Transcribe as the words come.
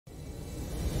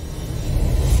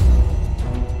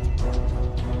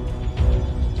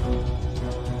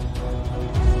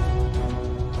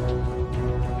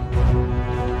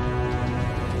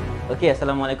Okey,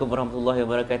 Assalamualaikum warahmatullahi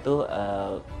wabarakatuh.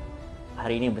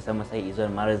 Hari ini bersama saya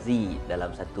Izzuan Marzi dalam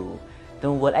satu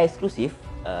TEMUBUAL eksklusif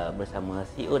bersama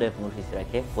CEO dan Pengerusi Syria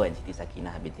Care, Puan Siti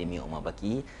Sakinah binti Meor Omar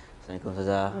Baki. Assalamualaikum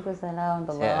Ustazah. Waalaikumsalam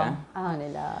warahmatullahi.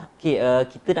 Alhamdulillah. Okey,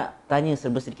 kita nak tanya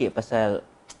serba sedikit pasal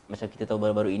macam kita tahu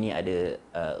baru-baru ini ada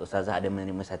Ustazah ada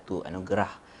menerima satu anugerah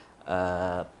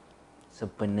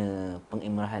Sempena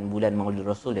pengemerahan bulan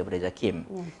Maulidur Rasul daripada JAKIM.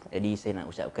 Ya, jadi saya nak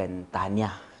ucapkan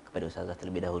tahniah kepada Ustazah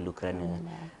terlebih dahulu kerana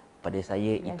pada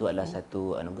saya itu adalah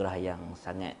satu anugerah yang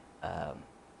sangat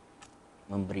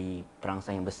memberi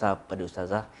perangsang yang besar pada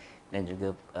Ustazah dan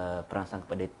juga perangsang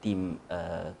kepada tim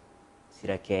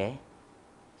Syria Care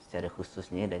secara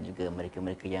khususnya dan juga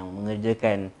mereka-mereka yang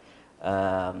mengerjakan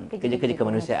kerja-kerja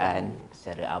kemanusiaan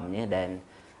secara amnya. Dan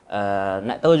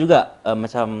nak tahu juga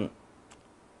macam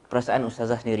perasaan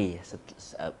Ustazah sendiri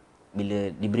bila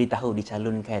diberitahu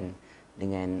dicalonkan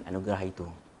dengan anugerah itu.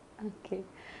 Okey.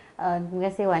 Terima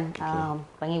kasih Wan.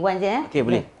 Panggil Wan je ya. Okey,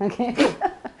 boleh. Okey.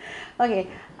 Okey.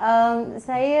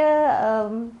 Saya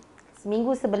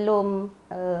seminggu sebelum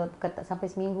sampai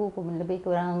seminggu pun lebih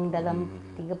kurang dalam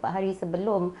 3-4 hari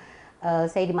sebelum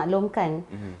saya dimaklumkan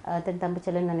tentang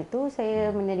pencalonan itu,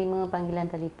 saya menerima panggilan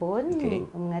telefon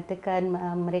mengatakan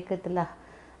mereka telah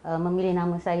memilih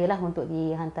nama saya lah untuk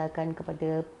dihantarkan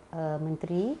kepada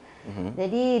menteri.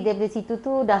 Jadi dari situ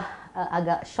tu dah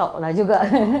agak shock lah juga.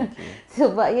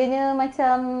 Sebab ianya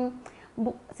macam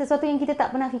sesuatu yang kita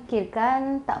tak pernah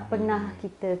fikirkan, tak pernah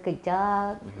kita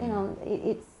kejar. You know,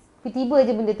 it's tiba-tiba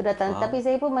je benda tu datang. Tapi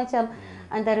saya pun macam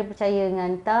antara percaya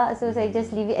dengan tak. So saya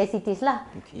just leave it as it is lah.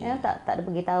 You know, tak ada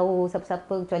beritahu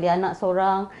siapa-siapa kecuali anak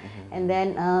seorang. And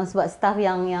then sebab staff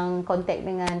yang contact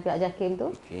dengan pihak JAKIM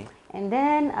tu. And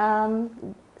then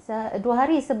 2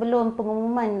 hari sebelum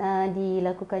pengumuman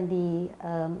dilakukan di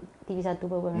TV1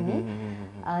 baru ni,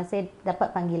 saya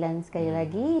dapat panggilan sekali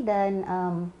lagi dan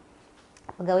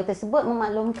pegawai tersebut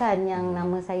memaklumkan yang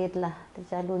nama saya telah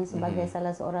tercalon sebagai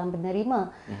salah seorang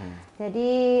penerima.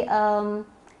 Jadi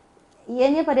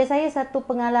ianya pada saya satu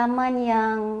pengalaman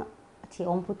yang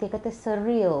orang putih kata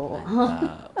surreal.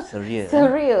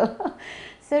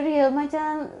 Surreal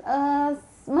macam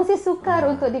masih sukar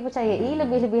untuk dipercayai,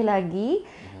 lebih-lebih lagi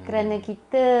kerana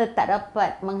kita tak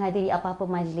dapat menghadiri apa-apa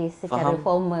majlis secara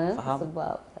formal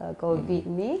sebab COVID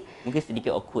ni. Mungkin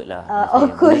sedikit awkward lah.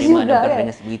 Awkward juga kan.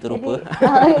 Dengan sebegitu rupa.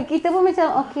 Kita pun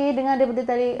macam okey dengar daripada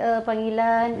tadi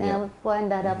panggilan, puan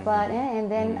dah dapat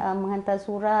and then menghantar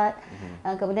surat.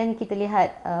 Kemudian kita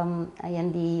lihat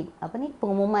yang di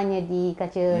pengumumannya di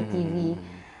kaca TV.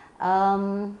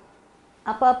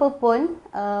 Apa-apa pun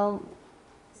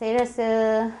saya rasa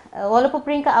walaupun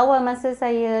peringkat awal masa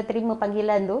saya terima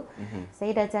panggilan tu,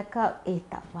 saya dah cakap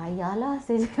tak payahlah.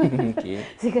 Saya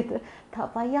kata tak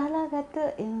payahlah,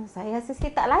 kata saya rasa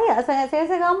saya tak layak sangat. Saya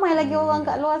rasa ramai lagi orang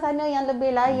kat luar sana yang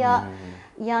lebih layak,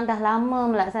 yang dah lama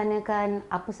melaksanakan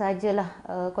apa sajalah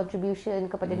contribution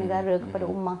kepada negara, kepada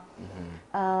ummah.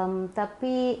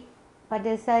 Tapi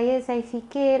pada saya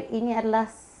fikir ini adalah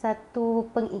satu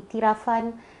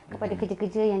pengiktirafan kepada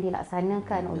kerja-kerja yang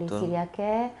dilaksanakan oleh Syria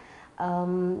Care.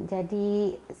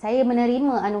 Jadi saya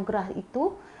menerima anugerah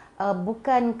itu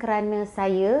bukan kerana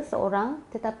saya seorang,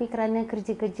 tetapi kerana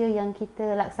kerja-kerja yang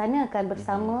kita laksanakan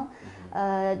bersama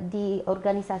di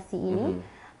organisasi ini.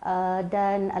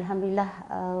 Dan alhamdulillah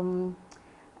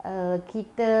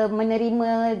kita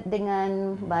menerima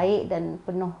dengan baik dan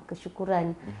penuh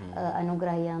kesyukuran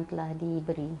anugerah yang telah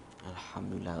diberi.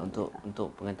 Alhamdulillah.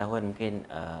 Untuk pengetahuan mungkin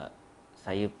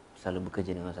saya selalu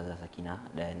bekerja dengan Ustazah Sakinah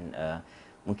dan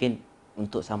mungkin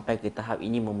untuk sampai ke tahap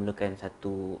ini memerlukan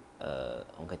satu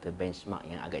orang kata benchmark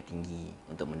yang agak tinggi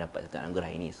untuk mendapat satu anugerah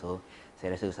ini. So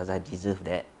saya rasa Ustazah deserve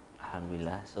that.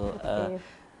 Alhamdulillah. So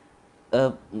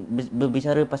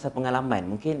berbicara pasal pengalaman,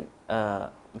 mungkin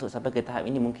untuk sampai ke tahap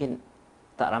ini mungkin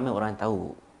tak ramai orang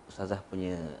tahu Ustazah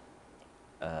punya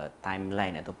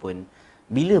timeline ataupun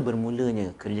bila bermulanya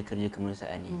kerja-kerja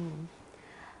kemanusiaan ini.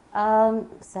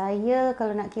 Saya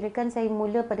kalau nak kirakan saya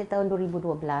mula pada tahun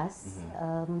 2012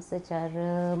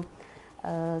 secara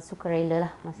sukarela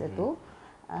lah masa tu.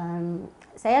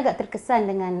 Saya agak terkesan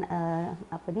dengan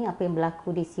apa yang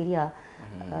berlaku di Syria.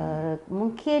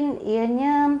 Mungkin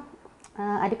ianya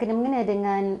ada kena-mengena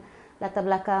dengan latar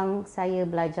belakang saya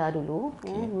belajar dulu,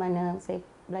 di mana saya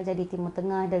belajar di Timur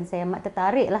Tengah dan saya amat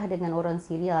tertariklah dengan orang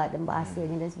Syria dan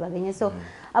bahasanya dan sebagainya. So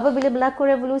apabila berlaku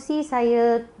revolusi,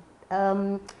 saya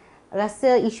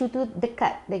rasa isu tu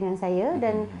dekat dengan saya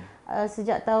dan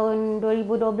sejak tahun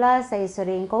 2012 saya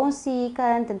sering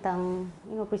kongsikan tentang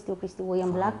peristiwa-peristiwa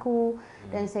yang berlaku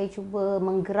dan saya cuba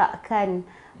menggerakkan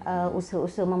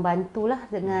usaha-usaha membantulah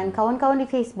dengan kawan-kawan di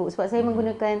Facebook sebab saya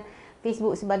menggunakan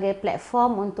Facebook sebagai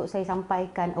platform untuk saya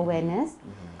sampaikan awareness.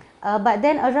 But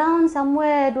then around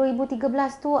somewhere 2013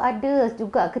 tu ada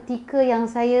juga ketika yang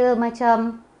saya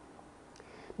macam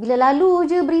bila lalu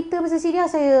je berita pasal Syria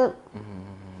saya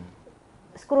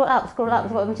scroll up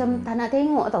sebab macam tak nak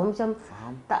tengok tau, macam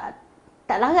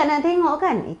tak larat nak tengok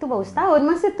kan. Itu baru setahun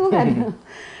masa tu kan.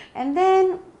 And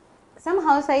then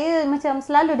somehow saya macam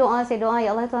selalu doa, saya doa,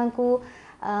 ya Allah Tuhanku,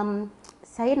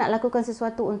 saya nak lakukan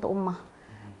sesuatu untuk ummah.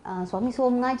 Suami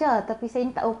suruh mengajar tapi saya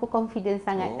tak apa confidence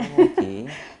sangat.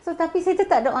 So tapi saya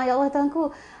tetap doa, ya Allah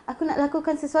Tuhanku, aku nak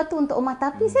lakukan sesuatu untuk ummah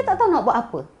tapi saya tak tahu nak buat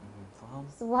apa.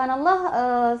 Subhanallah,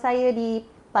 saya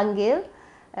dipanggil,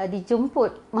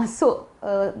 dijemput masuk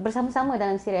bersama-sama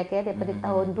dalam Syria Care daripada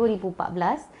tahun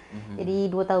 2014. Jadi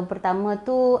 2 tahun pertama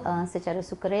tu secara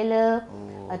sukarela,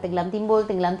 tenggelam timbul.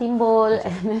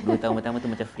 2 tahun pertama tu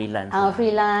macam freelance.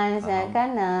 Freelance kan,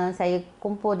 saya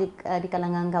kumpul di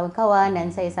kalangan kawan-kawan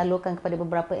dan saya salurkan kepada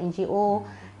beberapa NGO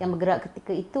yang bergerak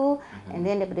ketika itu. And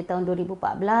then daripada tahun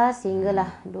 2014 hinggalah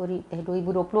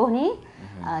 2020 ni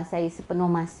saya sepenuh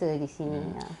masa di sini.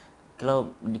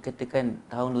 Kalau dikatakan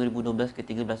tahun 2012 ke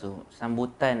 13 tu,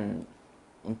 sambutan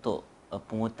untuk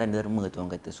pungutan derma tu,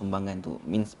 orang kata sumbangan tu,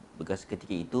 means because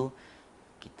ketika itu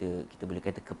kita boleh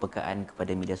kata kepekaan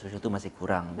kepada media sosial tu masih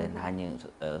kurang dan hanya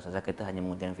Ustazah kata hanya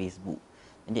menggunakan Facebook.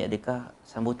 Jadi adakah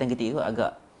sambutan ketika itu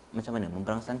agak macam mana,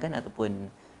 memberangsangkan ataupun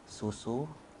susu?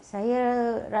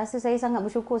 Saya rasa saya sangat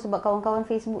bersyukur sebab kawan-kawan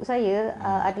Facebook saya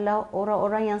adalah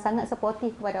orang-orang yang sangat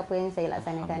supportif kepada apa yang saya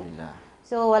laksanakan.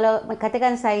 So walau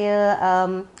katakan saya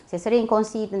sering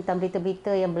kongsi tentang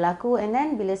berita-berita yang berlaku, and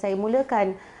then bila saya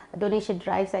mulakan donation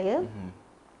drive saya,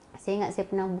 saya ingat saya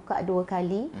pernah buka 2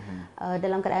 kali.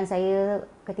 Dalam keadaan saya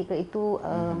ketika itu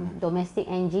domestic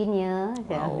engineer,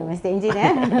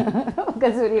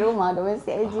 bukan suri rumah,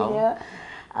 domestic engineer.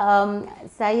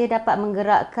 Saya dapat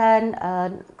menggerakkan,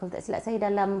 kalau tak silap saya,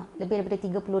 dalam lebih daripada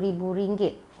RM30,000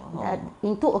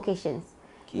 into occasions.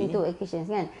 Into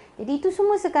occasions kan. Jadi itu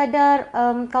semua sekadar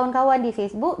kawan-kawan di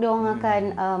Facebook, dia orang akan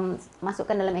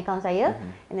masukkan dalam akaun saya,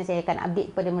 and then saya akan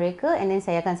update kepada mereka, and then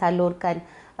saya akan salurkan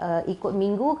ikut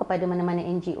minggu kepada mana-mana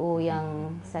NGO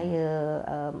yang saya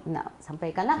nak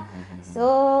sampaikan lah.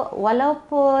 So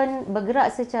walaupun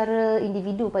bergerak secara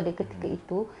individu pada ketika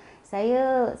itu,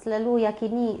 saya selalu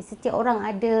yakini setiap orang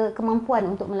ada kemampuan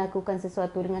untuk melakukan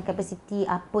sesuatu dengan kapasiti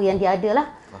apa yang dia ada lah.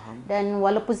 Dan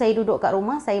walaupun saya duduk kat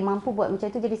rumah, saya mampu buat macam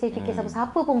tu. Jadi saya fikir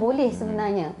siapa-siapa pun boleh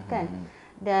sebenarnya kan.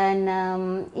 Dan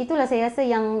itulah saya rasa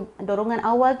yang dorongan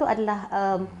awal tu adalah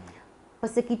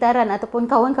persekitaran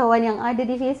ataupun kawan-kawan yang ada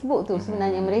di Facebook tu.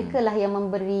 Sebenarnya mereka lah yang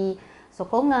memberi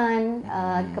sokongan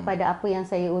kepada apa yang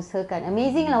saya usahakan.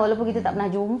 Amazing lah, walaupun kita tak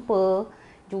pernah jumpa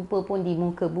pun di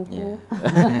muka buku.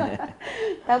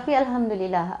 Tapi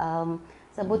alhamdulillah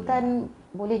sambutan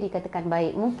boleh dikatakan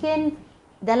baik. Mungkin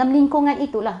dalam lingkungan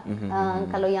itulah.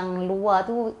 Kalau yang luar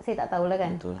tu saya tak tahulah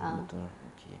kan. Betul.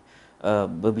 Okay.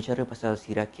 Berbicara pasal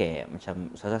Syria Care,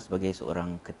 macam Ustazah sebagai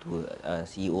seorang ketua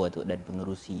CEO dan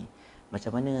pengerusi,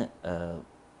 macam mana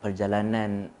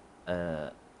perjalanan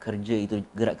kerja itu,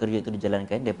 gerak kerja itu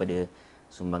dijalankan daripada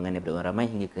sumbangan daripada orang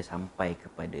ramai hingga ke sampai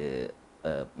kepada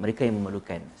mereka yang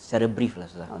memerlukan, secara brief lah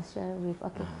Ustazah. Secara brief,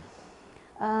 okey.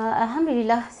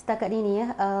 Alhamdulillah setakat ini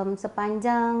ya,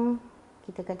 sepanjang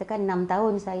kita katakan 6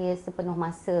 tahun saya sepenuh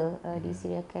masa di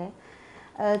Syria Care,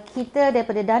 kita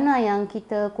daripada dana yang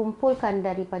kita kumpulkan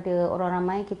daripada orang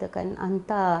ramai, kita akan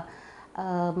hantar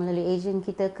melalui ejen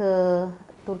kita ke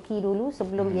Turki dulu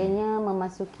sebelum ianya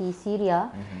memasuki Syria,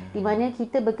 di mana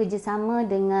kita bekerjasama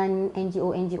dengan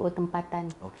NGO tempatan.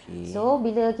 So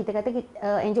bila kita kata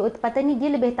NGO tempatan ni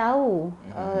dia lebih tahu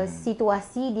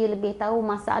situasi, dia lebih tahu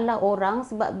masalah orang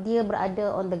sebab dia berada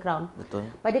on the ground. Betul.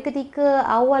 Pada ketika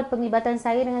awal penglibatan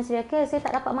saya dengan Syria Care, saya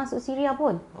tak dapat masuk Syria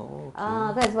pun.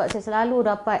 Kan sebab saya selalu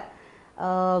dapat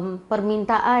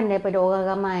permintaan daripada orang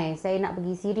ramai. Saya nak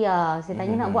pergi Syria. Saya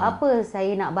tanya nak buat apa?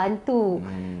 Saya nak bantu.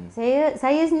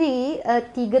 Saya sendiri 3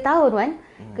 tahun kan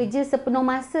kerja sepenuh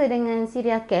masa dengan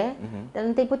Syria Care.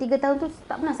 Dalam tempoh 3 tahun tu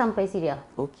tak pernah sampai Syria.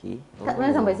 Tak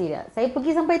pernah sampai Syria. Saya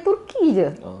pergi sampai Turki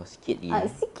je. Sikit lagi.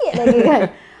 Sikit lagi kan.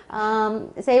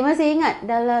 Saya masih ingat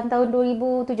dalam tahun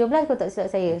 2017 kalau tak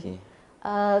silap saya.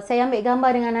 Saya ambil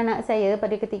gambar dengan anak saya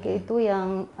pada ketika itu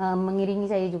yang mengiringi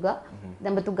saya juga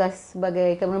dan bertugas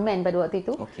sebagai cameraman pada waktu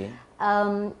itu.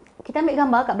 Kita ambil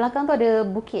gambar, kat belakang tu ada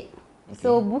bukit.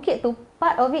 So bukit tu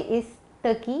part of it is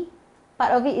Turkey,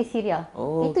 part of it is Syria.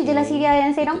 Itu je lah Syria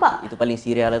yang saya nampak. Itu paling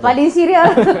Syria lah tu. Paling Syria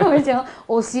macam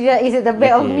Syria is at the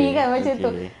back of me kan macam tu.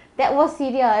 That was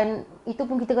Syria, and itu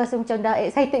pun kita rasa macam dah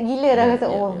excited gila dah, rasa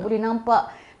boleh nampak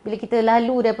bila kita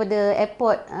lalu daripada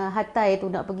airport Hatay tu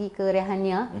nak pergi ke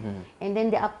Rehania, and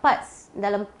then there are parts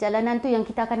dalam perjalanan tu yang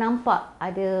kita akan nampak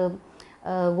ada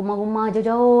rumah-rumah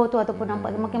jauh-jauh tu ataupun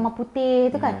nampak kemah-kemah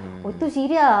putih tu kan. Oh tu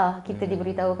Syria, kita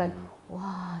diberitahukan.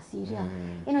 Wah, Syria.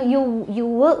 You know, you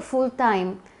work full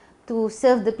time to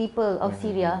serve the people of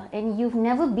Syria, and you've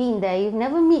never been there, you've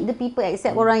never meet the people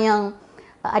except orang yang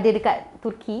ada dekat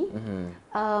Turki.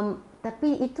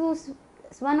 Tapi itu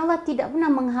subhanallah tidak pernah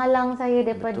menghalang saya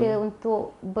daripada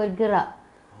untuk bergerak.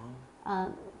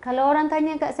 Kalau orang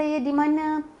tanya kat saya di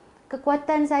mana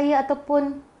kekuatan saya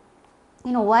ataupun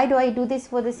you know, why do I do this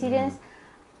for the Syrians?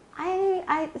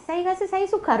 Saya rasa saya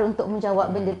sukar untuk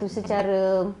menjawab benda tu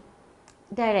secara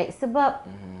direct, sebab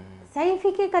saya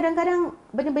fikir kadang-kadang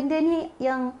benda-benda ni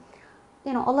yang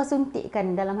you know Allah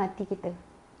suntikkan dalam hati kita.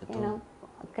 Betul. You know,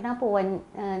 kenapa Wan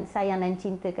sayang dan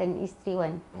cintakan isteri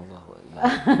Wan?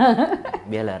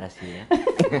 Biarlah rahsia.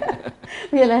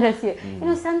 Biarlah rahsia.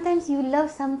 You know, sometimes you love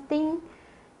something,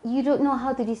 you don't know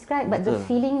how to describe, but the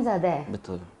feelings are there.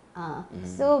 Betul.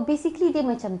 So basically dia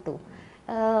macam tu.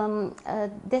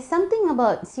 There's something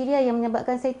about Syria yang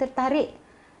menyebabkan saya tertarik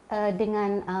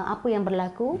dengan apa yang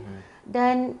berlaku.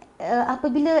 Dan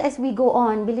apabila as we go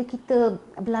on, bila kita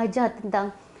belajar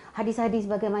tentang hadis-hadis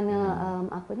bagaimana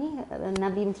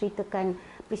Nabi menceritakan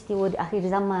peristiwa di akhir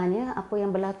zaman, ya, apa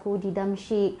yang berlaku di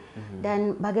Damsyik,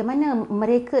 dan bagaimana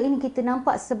mereka ini kita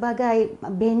nampak sebagai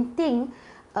benteng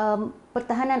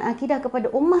pertahanan akidah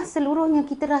kepada ummah seluruhnya.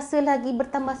 Kita rasa lagi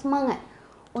bertambah semangat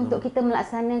untuk kita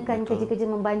melaksanakan kerja-kerja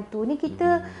membantu ni.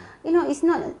 Kita you know, it's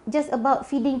not just about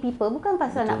feeding people, bukan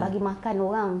pasal nak bagi makan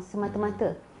orang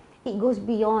semata-mata. It goes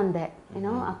beyond that, you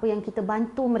know. Apa yang kita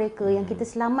bantu mereka, yang kita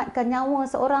selamatkan nyawa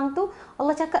seorang tu,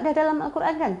 Allah cakap dah dalam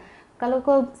Al-Quran kan, kalau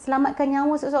kau selamatkan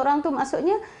nyawa seseorang tu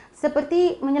maksudnya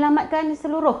seperti menyelamatkan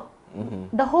seluruh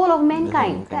the whole of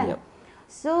mankind kan.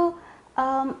 So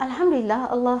alhamdulillah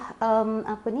Allah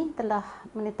telah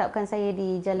menetapkan saya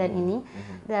di jalan ini,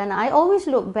 dan I always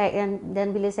look back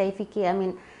dan bila saya fikir, I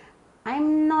mean,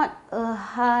 I'm not a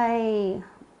high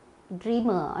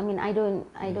dreamer. I mean, I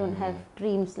don't have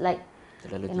dreams like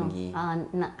terlalu you know, tinggi.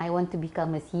 I want to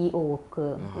become a CEO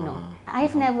ke, you know.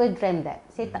 I've never dreamt that.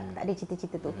 Saya tak ada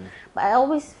cita-cita tu. But I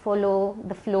always follow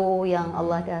the flow yang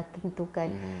Allah dah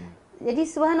tentukan. Jadi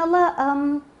subhanallah,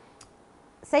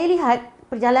 saya lihat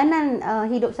perjalanan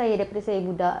hidup saya daripada saya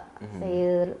budak,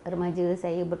 saya remaja,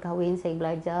 saya berkahwin, saya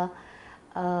belajar,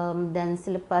 dan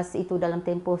selepas itu dalam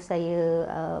tempoh saya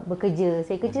bekerja.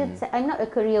 Saya kerja, I'm not a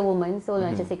career woman, so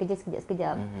macam saya kerja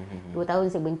sekejap-sekejap. 2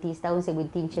 tahun saya berhenti, setahun saya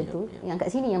berhenti macam tu. Yang kat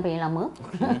sini yang paling lama,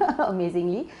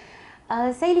 amazingly.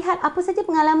 Saya lihat apa saja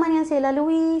pengalaman yang saya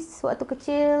lalui sewaktu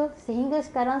kecil sehingga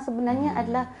sekarang sebenarnya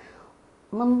adalah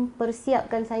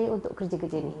mempersiapkan saya untuk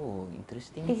kerja-kerja ni. Oh,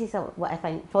 interesting. This is what I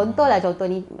find. Contoh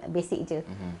ni basic je.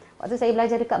 Waktu saya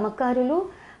belajar dekat Mekah dulu,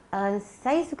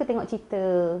 saya suka tengok cerita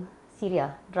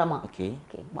Syria, drama. Okay.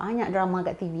 Banyak drama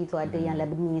kat TV tu, ada yang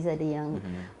Lebanese, ada yang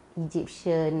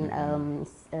Egyptian,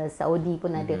 Saudi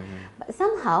pun ada. But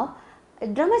somehow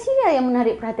drama Syria yang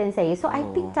menarik perhatian saya. So I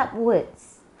picked up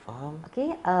words. Faham.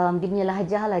 Okay, dia punya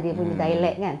lahjah lah, dia punya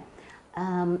dialect kan.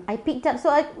 I picked up, so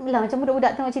macam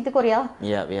budak-budak tengok cerita Korea.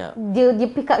 Dia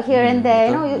pick up here and there,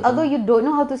 you know, although you don't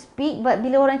know how to speak, but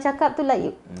bila orang cakap tu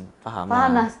like you faham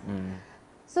lah.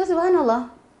 So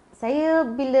subhanallah, saya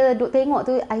bila duk tengok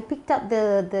tu, I picked up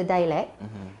the dialect,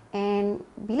 and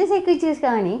bila saya kerja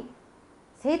sekarang ni,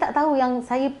 saya tak tahu yang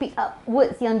saya pick up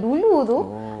words yang dulu tu,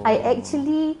 I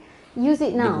actually use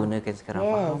it now. Digunakan sekarang,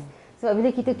 faham. Sebab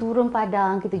bila kita turun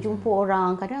padang, kita jumpa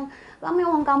orang, kadang ramai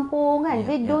orang kampung kan,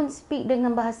 they don't speak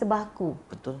dengan bahasa baku.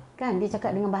 Betul. Kan, dia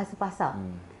cakap dengan bahasa pasar.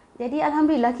 Jadi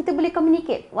alhamdulillah kita boleh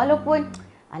communicate, walaupun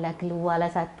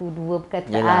keluarlah 1-2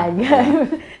 perkataan kan.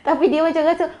 Tapi dia macam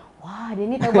rasa, wah, dia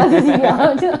ni tahu bahasa Syria.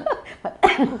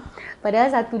 Padahal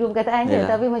 1-2 perkataan je,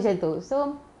 tapi macam tu.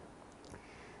 So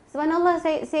subhanallah,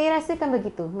 saya rasakan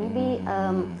begitu. Maybe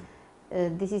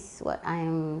this is what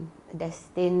I'm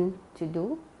destined to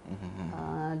do.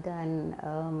 Dan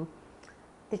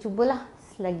kita cubalah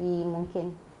selagi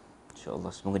mungkin.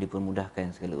 InsyaAllah, semoga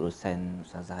dipermudahkan segala urusan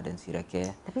Ustazah dan Syria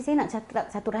Care. Tapi saya nak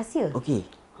cakap satu rahsia. Okey,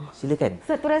 silakan.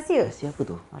 Satu rahsia. Rahsia apa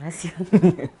tu? Rahsia.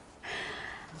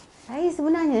 Saya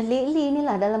sebenarnya lately ni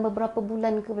lah, dalam beberapa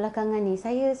bulan kebelakangan ni,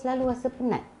 saya selalu rasa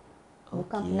penat.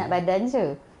 Bukan penat badan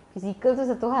je. Fizikal tu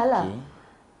satu hal lah.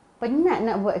 Penat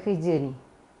nak buat kerja ni.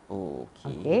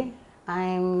 Okay.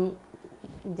 I'm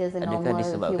just a normal human being. Adakah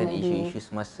disebabkan isu-isu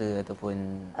semasa ataupun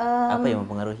apa yang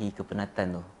mempengaruhi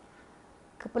kepenatan tu?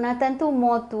 Kepenatan tu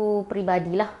more tu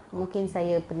peribadilah. Mungkin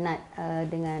saya penat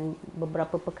dengan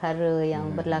beberapa perkara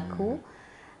yang berlaku.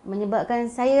 menyebabkan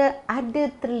saya ada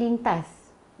terlintas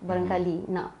barangkali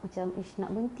nak macam nak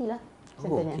berhentilah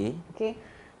contohnya. Okey.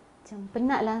 Macam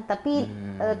penat lah tapi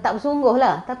tak bersungguh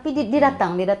lah, tapi dia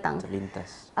datang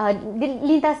terlintas.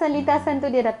 Lintasan-lintasan tu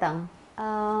dia datang.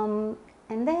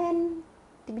 And then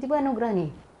tiba-tiba anugerah ni.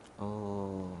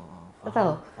 Tak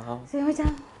tahu. Saya macam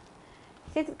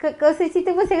kalau saya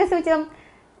cerita pun saya rasa macam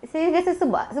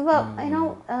sebab you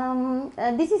know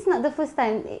this is not the first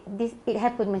time it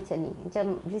happened macam ni.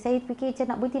 Macam saya fikir macam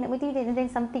nak berhenti and then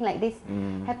something like this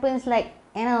happens, like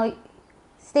you know,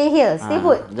 stay here, stay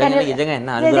put. Jangan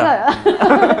anugerah.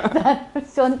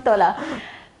 Contohlah.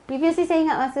 Previously saya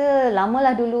ingat masa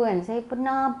lamalah dulu kan, saya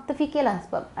pernah terfikirlah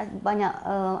sebab banyak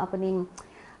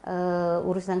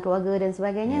urusan keluarga dan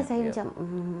sebagainya, saya macam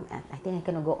I think I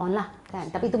kena go on lah kan.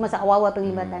 Tapi itu masa awal-awal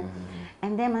penglibatan.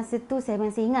 And then masa tu saya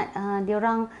masih ingat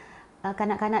diorang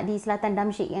kanak-kanak di Selatan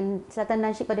Damsyik, and Selatan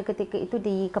Damsyik pada ketika itu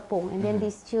dikepung, and then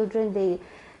these children they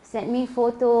sent me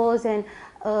photos and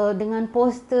dengan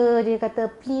poster dia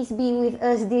kata please be with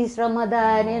us this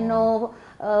Ramadan, you know,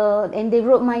 and they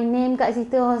wrote my name kat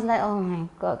situ. I was like, oh my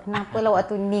god, kenapa lah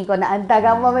waktu ni kau nak hantar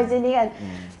gambar macam ni kan.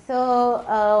 So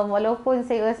walaupun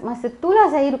saya masa tu lah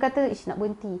saya kata nak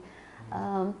berhenti,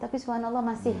 tapi subhanallah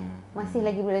masih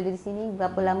lagi berada di sini.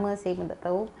 Berapa lama saya pun tak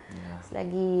tahu.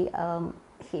 Selagi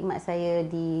khidmat saya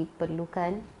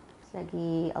diperlukan,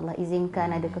 selagi Allah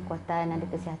izinkan ada kekuatan, ada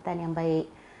kesihatan yang baik,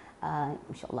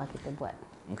 insyaAllah kita buat.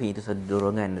 Mungkin itu satu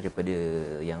dorongan daripada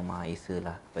Yang Maha Esa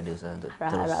lah kepada Ustazah untuk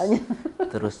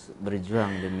terus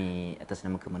berjuang demi atas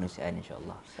nama kemanusiaan,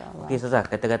 insyaAllah. Okey Ustazah,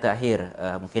 kata-kata akhir,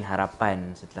 mungkin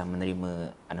harapan setelah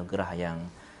menerima anugerah yang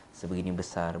sebegini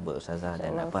besar buat Ustazah,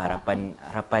 dan apa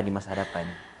harapan di masa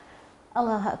hadapan?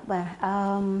 Allah Akbar.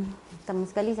 Pertama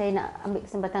sekali saya nak ambil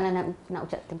kesempatan nak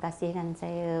ucap terima kasih kan.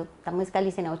 Pertama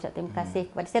sekali saya nak ucap terima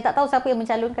kasih kepada, saya tak tahu siapa yang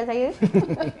mencalonkan saya.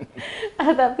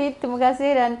 Tapi terima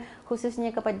kasih, dan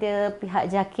khususnya kepada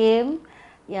pihak JAKIM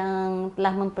yang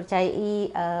telah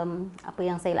mempercayai apa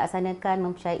yang saya laksanakan,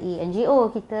 mempercayai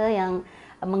NGO kita yang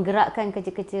menggerakkan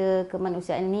kerja-kerja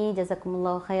kemanusiaan ini.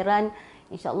 Jazakumullah khairan.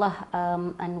 InsyaAllah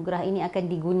anugerah ini akan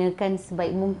digunakan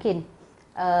sebaik mungkin.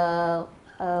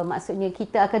 Maksudnya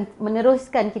kita akan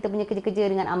meneruskan kita punya kerja-kerja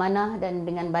dengan amanah dan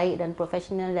dengan baik dan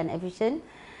profesional dan efisien.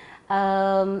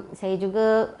 Saya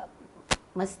juga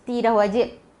mesti dah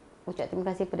wajib ucap terima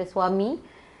kasih kepada suami,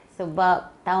 sebab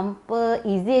tanpa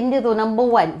izin dia tu number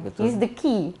one. Betul. He's the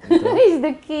key. He's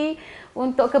the key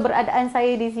untuk keberadaan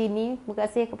saya di sini. Terima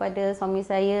kasih kepada suami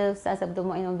saya, Ustaz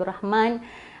Abdul Mu'in Abdul Rahman,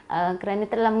 kerana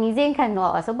telah mengizinkan,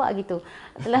 sebab gitu,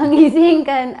 telah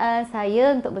mengizinkan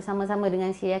saya untuk bersama-sama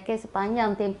dengan Syria Care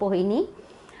sepanjang tempoh ini,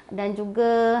 dan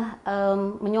juga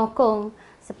menyokong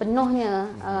sepenuhnya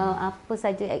apa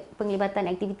saja penglibatan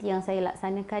aktiviti yang saya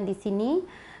laksanakan di sini.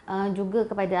 Juga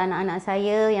kepada anak-anak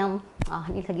saya yang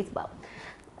ni lagi sebab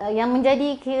yang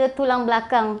menjadi kira tulang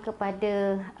belakang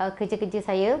kepada kerja-kerja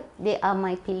saya. They are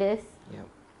my pillars,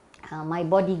 my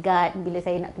bodyguard bila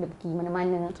saya nak kena pergi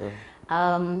mana-mana.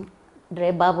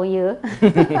 Driver pun ya.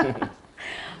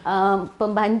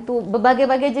 Pembantu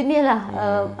berbagai-bagai jenis lah.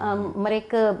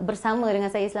 Mereka bersama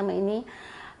dengan saya selama ini.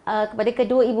 Kepada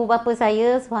kedua ibu bapa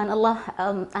saya, subhanallah,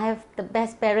 I have the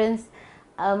best parents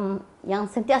yang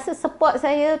sentiasa support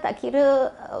saya, tak kira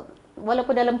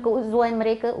walaupun dalam keuzuran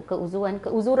mereka, keuzuran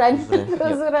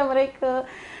mereka.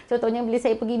 Contohnya bila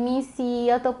saya pergi misi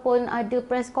ataupun ada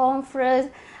press conference,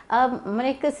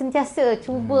 mereka sentiasa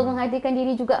cuba menghadirkan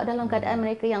diri juga dalam keadaan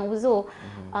mereka yang uzur.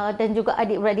 Dan juga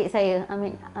adik-beradik saya.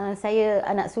 Saya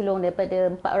anak sulung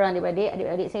daripada 4 orang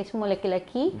adik-beradik saya semua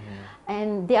lelaki-lelaki.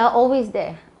 And they are always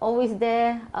there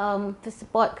to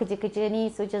support kerja-kerja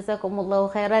ni. So jazakumullahu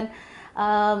khairan.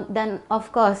 Dan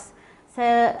of course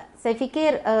saya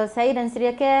fikir saya dan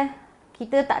Syria Care,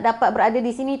 kita tak dapat berada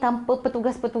di sini tanpa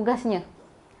petugas-petugasnya,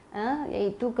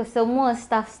 iaitu ke semua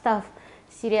staff-staff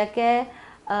Syria Care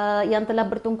yang telah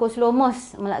bertungkus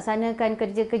lumus melaksanakan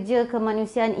kerja-kerja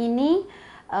kemanusiaan ini.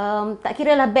 Tak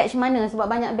kira lah batch mana,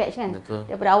 sebab banyak batch kan. Betul.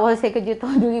 Daripada awal saya kerja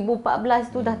tahun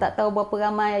 2014 tu dah tak tahu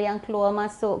berapa ramai yang keluar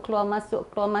masuk.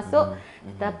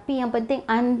 Tapi yang penting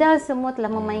anda semua telah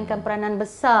memainkan peranan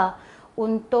besar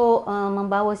untuk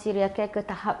membawa Syria Care ke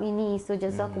tahap ini. So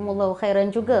jazakumullahu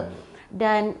khairan juga.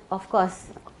 Dan of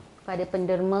course kepada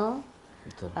penderma,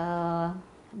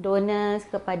 donors,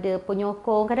 kepada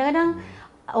penyokong. Kadang-kadang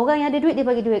orang yang ada duit dia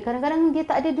bagi duit, kadang-kadang dia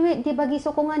tak ada duit dia bagi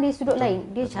sokongan di sudut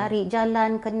lain. Dia cari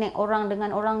jalan connect orang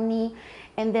dengan orang ni,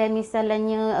 and then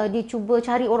misalnya dia cuba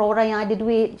cari orang-orang yang ada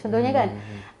duit contohnya kan.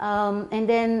 And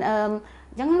then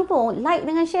jangan lupa like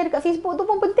dengan share dekat Facebook tu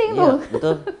pun penting tu.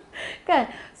 Betul.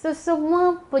 Kan? So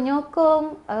semua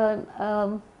penyokong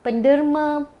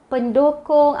penderma,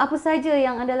 pendukung, apa saja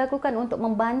yang anda lakukan untuk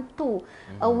membantu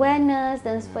awareness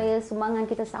dan supaya sumbangan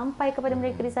kita sampai kepada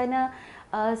mereka di sana.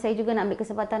 Saya juga nak ambil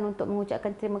kesempatan untuk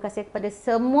mengucapkan terima kasih kepada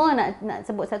semua, nak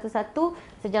sebut satu-satu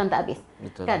sejam tak habis.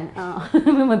 Betul. Kan?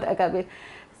 Memang tak habis.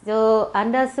 So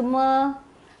anda semua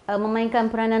memainkan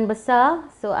peranan besar.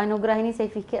 So anugerah ini saya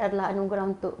fikir adalah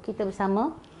anugerah untuk kita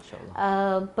bersama.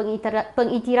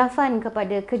 Pengiktirafan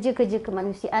kepada kerja-kerja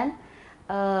kemanusiaan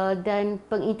dan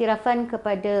pengiktirafan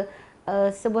kepada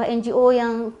sebuah NGO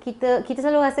yang kita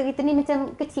selalu rasa kita ni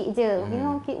macam kecil je. You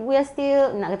know, we are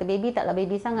still, nak kata baby, taklah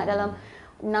baby sangat, dalam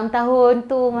 6 tahun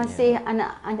tu masih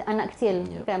anak kecil,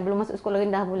 kan, belum masuk sekolah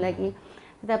rendah pun lagi.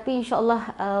 Tetapi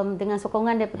insya-Allah dengan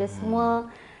sokongan daripada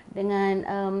semua,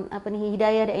 dengan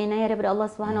hidayah dan inayah daripada Allah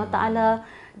Subhanahu Wa Taala,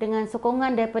 dengan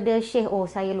sokongan daripada Syekh,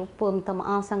 saya lupa, minta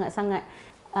maaf sangat-sangat.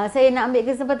 Saya nak ambil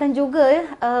kesempatan juga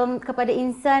kepada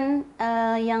insan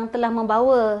yang telah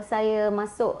membawa saya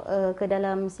masuk ke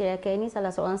dalam Syria Care ini,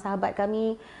 salah seorang sahabat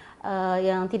kami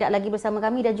yang tidak lagi bersama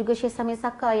kami, dan juga Syekh Samir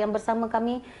Saka yang bersama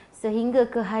kami sehingga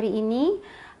ke hari ini.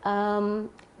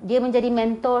 Dia menjadi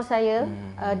mentor saya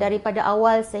daripada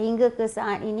awal sehingga ke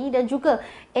saat ini, dan juga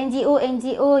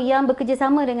NGO-NGO yang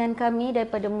bekerjasama dengan kami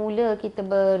daripada mula kita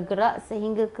bergerak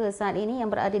sehingga ke saat ini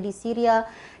yang berada di Syria,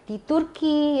 di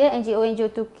Turki, ya, NGO-NGO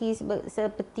Turki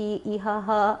seperti IHH,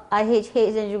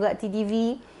 IHH dan juga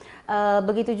TDV.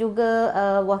 Begitu juga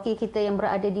wakil kita yang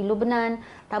berada di Lebanon.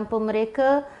 Tanpa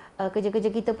mereka kerja-kerja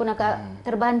kita pun akan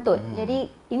terbantut. Jadi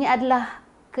ini adalah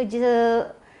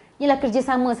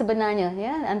kerjasama sebenarnya,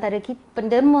 ya, antara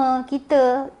penderma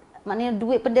kita, maknanya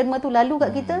duit penderma tu lalu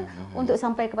kat kita untuk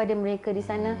sampai kepada mereka di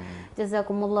sana.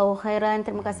 Jazakumullahu khairan.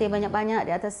 Terima kasih banyak-banyak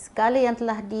di atas segala yang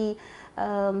telah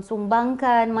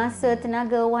disumbangkan, masa,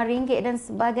 tenaga, wang ringgit dan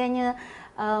sebagainya.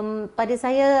 Pada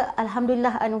saya,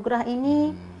 alhamdulillah, anugerah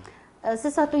ini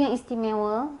sesuatu yang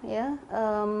istimewa, ya,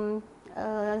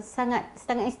 sangat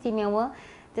istimewa.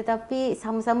 Tetapi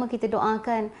sama-sama kita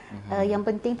doakan yang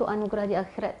penting tu anugerah di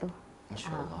akhirat tu.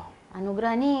 InsyaAllah.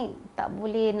 Anugerah ni tak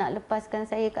boleh nak lepaskan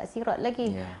saya kat sirat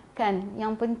lagi. Kan?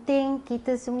 Yang penting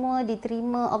kita semua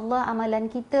diterima Allah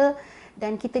amalan kita,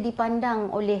 dan kita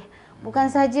dipandang oleh bukan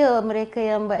saja mereka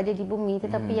yang berada di bumi,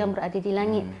 tetapi yang berada di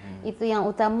langit. Itu yang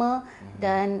utama.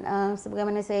 Dan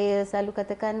sebagaimana saya selalu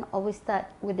katakan, always start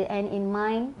with the end in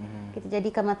mind. Kita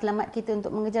jadikan matlamat kita untuk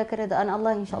mengejar keredaan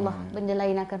Allah, insya-Allah benda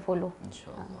lain akan follow.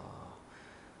 InsyaAllah.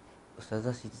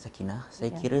 Ustazah Siti Sakinah, saya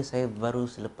kira saya baru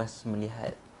selepas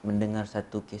mendengar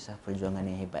satu kisah perjuangan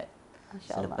yang hebat.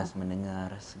 Selepas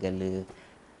mendengar segala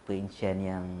perincian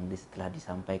yang telah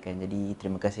disampaikan. Jadi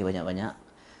terima kasih banyak-banyak.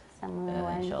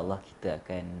 InsyaAllah kita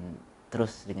akan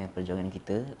terus dengan perjuangan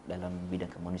kita dalam bidang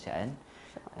kemanusiaan.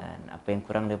 Dan apa yang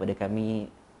kurang daripada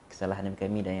kami, kesalahan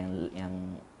kami, dan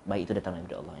yang baik itu datang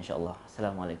daripada Allah, insya-Allah.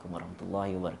 Assalamualaikum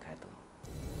warahmatullahi wabarakatuh.